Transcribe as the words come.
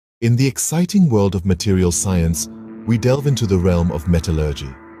In the exciting world of materials science, we delve into the realm of metallurgy.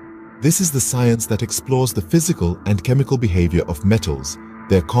 This is the science that explores the physical and chemical behavior of metals,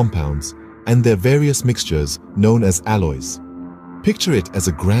 their compounds, and their various mixtures known as alloys. Picture it as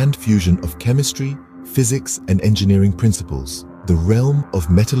a grand fusion of chemistry, physics, and engineering principles. The realm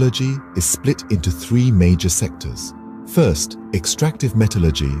of metallurgy is split into three major sectors. First, extractive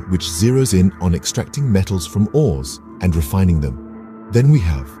metallurgy, which zeroes in on extracting metals from ores and refining them. Then we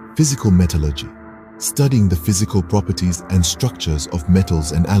have physical metallurgy, studying the physical properties and structures of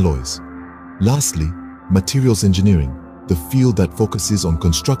metals and alloys. Lastly, materials engineering, the field that focuses on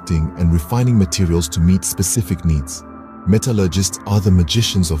constructing and refining materials to meet specific needs. Metallurgists are the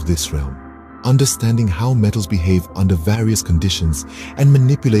magicians of this realm, understanding how metals behave under various conditions and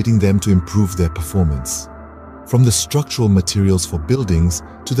manipulating them to improve their performance. From the structural materials for buildings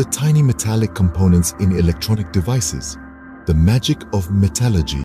to the tiny metallic components in electronic devices, the magic of metallurgy